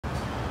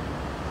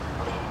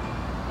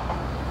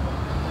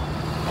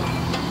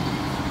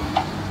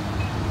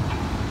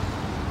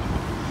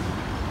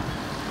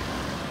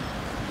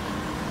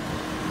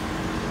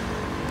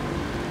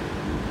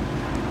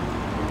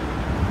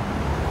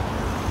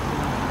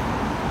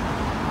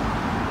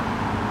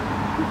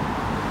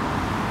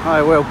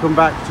Hi, welcome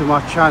back to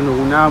my channel.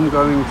 Now I'm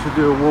going to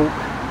do a walk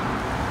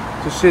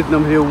to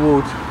Sydenham Hill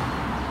Wood.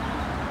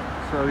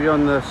 So we're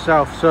on the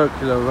South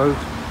Circular Road,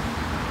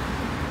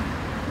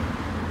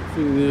 I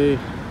think near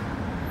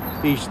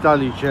East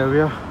Dulwich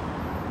area.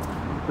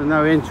 We're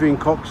now entering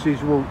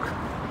Cox's Walk.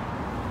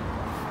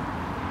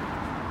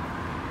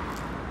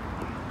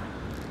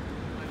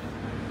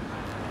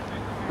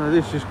 Now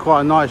this is quite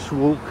a nice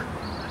walk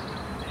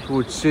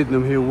towards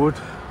Sydenham Hill Wood.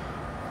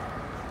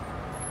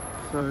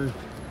 So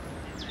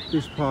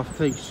this path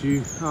takes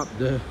you up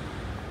there.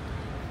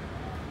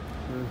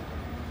 So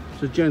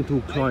it's a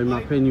gentle climb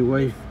up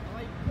anyway.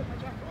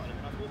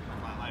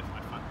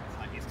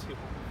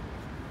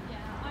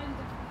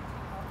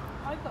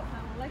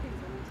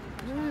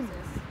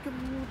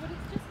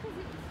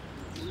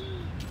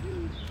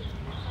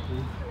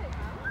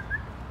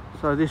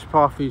 So this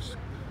path is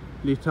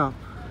lit up.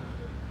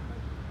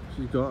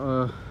 She's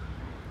got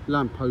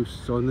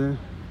lampposts on there,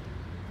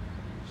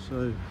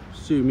 so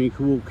assuming you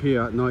can walk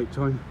here at night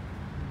time.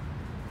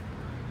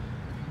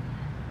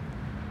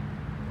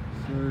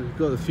 So you've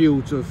got the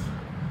fields of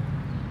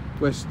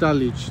West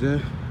Dulwich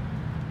there,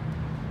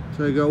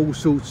 so you've got all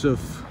sorts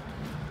of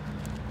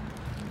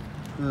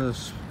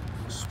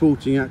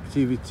sporting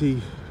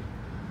activity.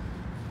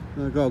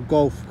 I've got a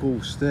golf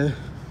course there.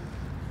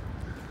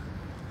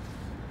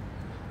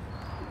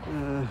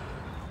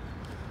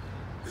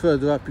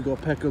 Further up you've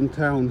got Peckham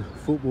Town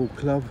Football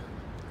Club.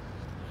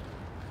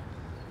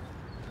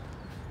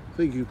 I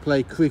think you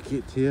play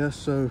cricket here,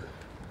 so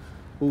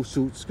all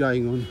sorts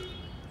going on.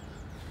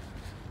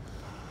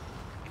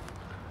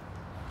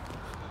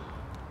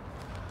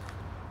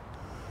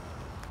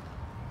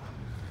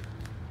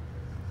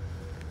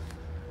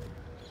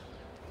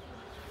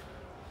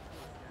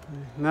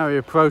 Now we're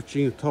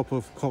approaching the top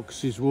of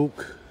Cox's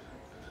Walk.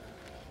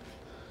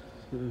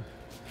 So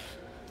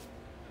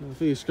I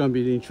think it's going to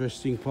be an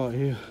interesting part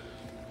here.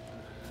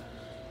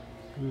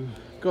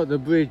 Got the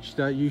bridge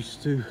that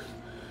used to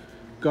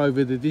go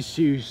over the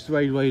disused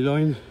railway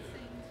line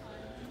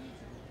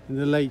in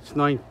the late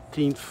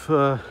 19th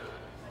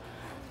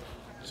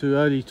to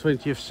early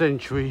 20th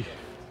century.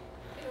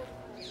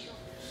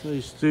 So it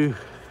used to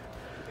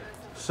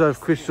serve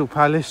Crystal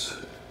Palace.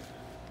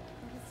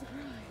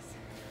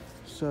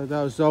 So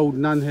that was the old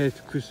Nunhead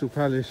to Crystal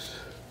Palace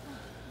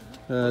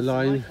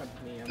line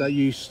that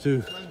used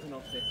to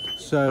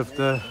serve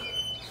the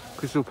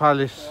Crystal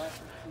Palace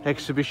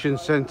Exhibition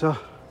Centre.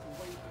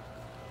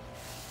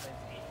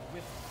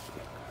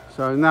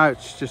 So now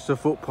it's just a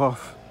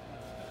footpath.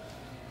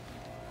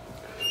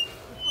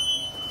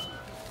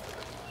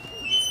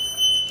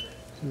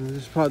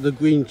 This is part of the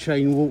Green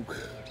Chain Walk.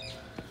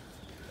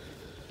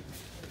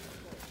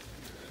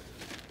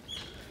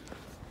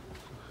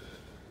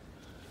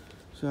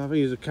 So I think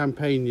there's a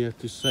campaign here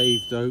to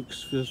save the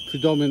oaks. There's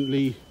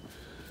predominantly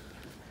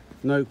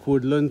an oak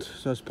woodland,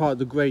 so it's part of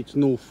the Great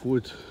North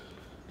Wood.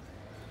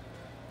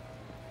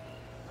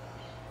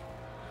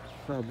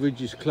 Our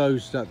bridge is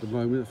closed at the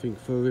moment, I think,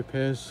 for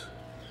repairs.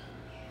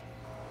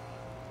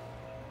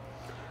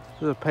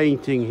 There's a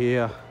painting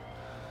here,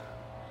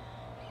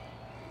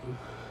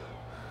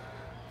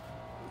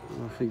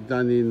 I think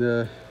done in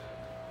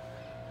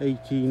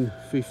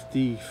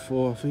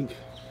 1854, I think.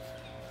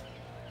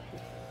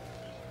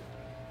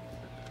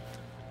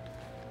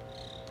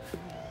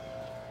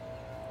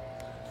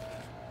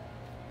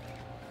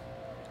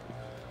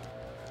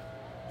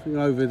 I think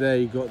over there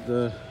you got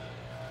the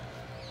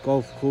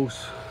golf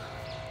course.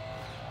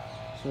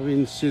 So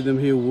in Sydenham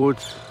Hill Wood,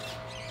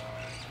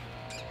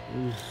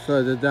 and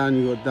further down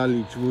you got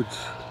Dulwich Wood.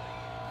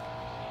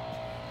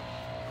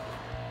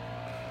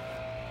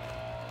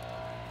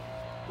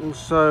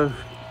 Also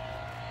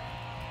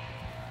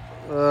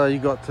you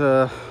got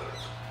the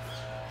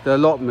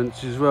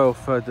allotments as well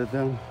further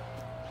down.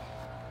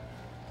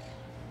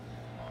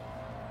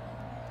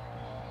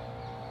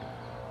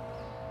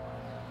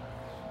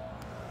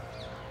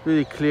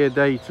 Really clear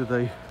day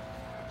today.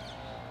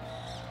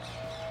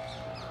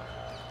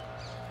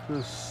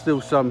 There's still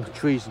some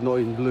trees not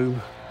in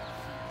bloom.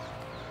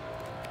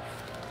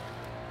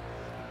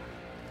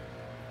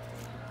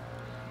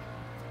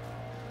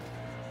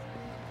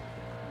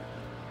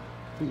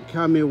 I think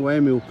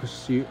Emil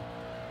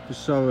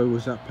Pissarro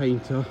was that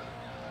painter.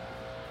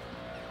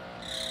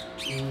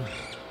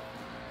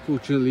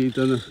 Fortunately,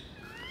 can't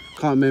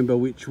remember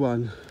which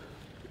one,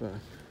 but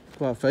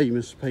quite a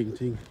famous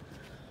painting.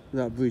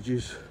 That bridge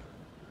is.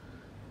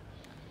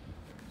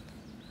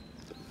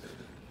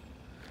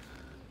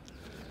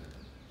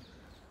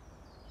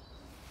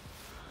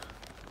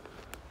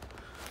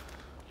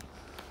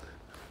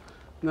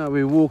 Now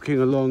we're walking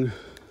along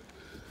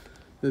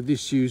the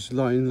disused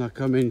line,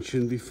 like I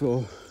mentioned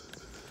before,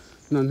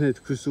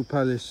 Nunhead Crystal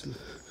Palace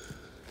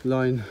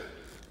line.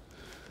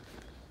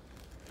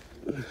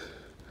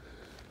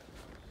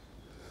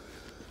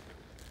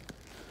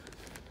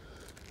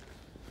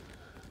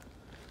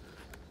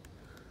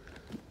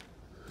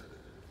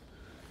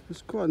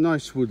 It's quite a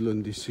nice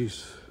woodland this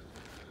is.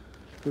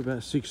 We're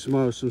about 6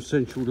 miles from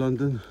central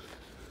London.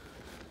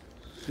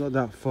 It's not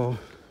that far.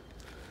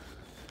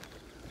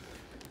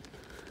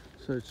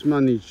 So it's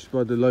managed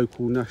by the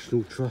local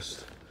National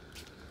Trust.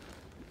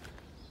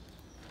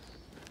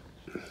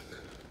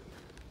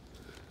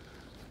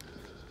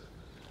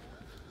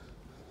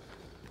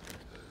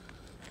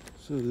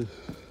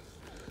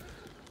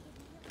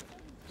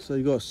 So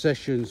you got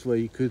sessions where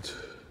you could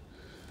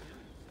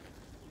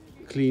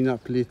clean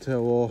up litter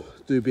or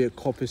do a bit of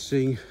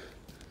coppicing,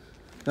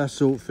 that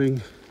sort of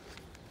thing.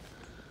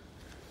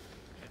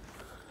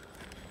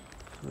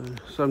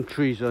 Some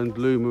trees are in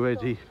bloom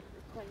already.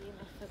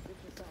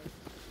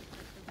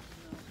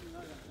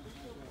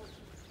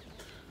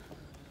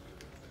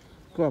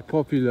 Quite a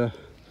popular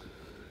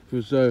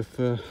reserve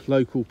for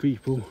local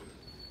people.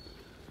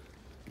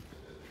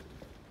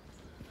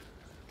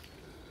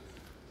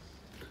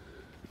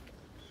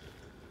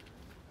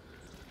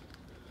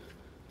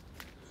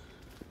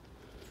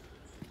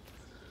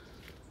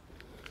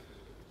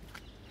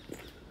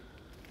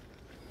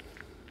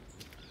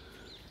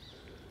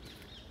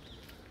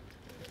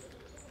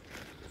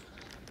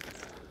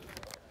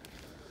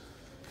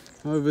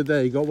 Over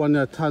there you got one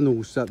of the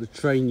tunnels that the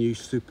train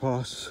used to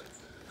pass,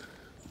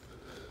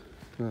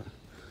 but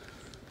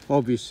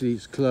obviously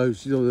it's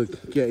closed, you don't want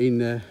to get in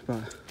there.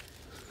 But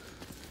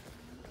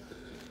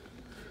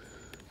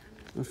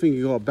I think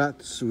you got a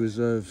bats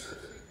reserve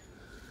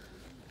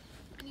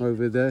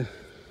over there.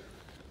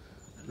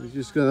 We're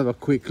just going to have a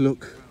quick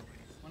look.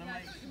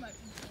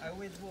 I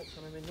always walk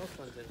when I'm in North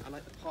London. I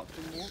like the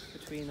parkland walk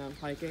between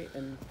Highgate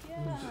and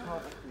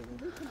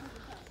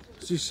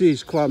As you see,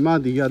 it's quite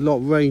muddy, you had a lot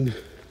of rain.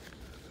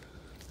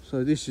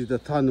 So this is the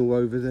tunnel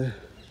over there.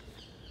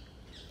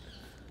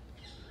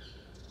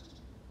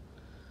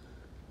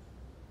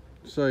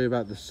 Sorry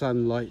about the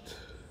sunlight.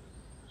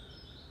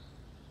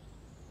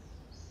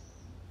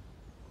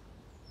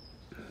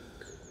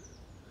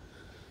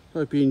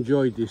 Hope you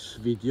enjoyed this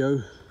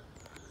video.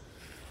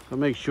 So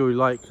make sure you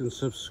like and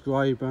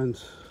subscribe, and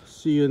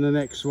see you in the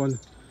next one.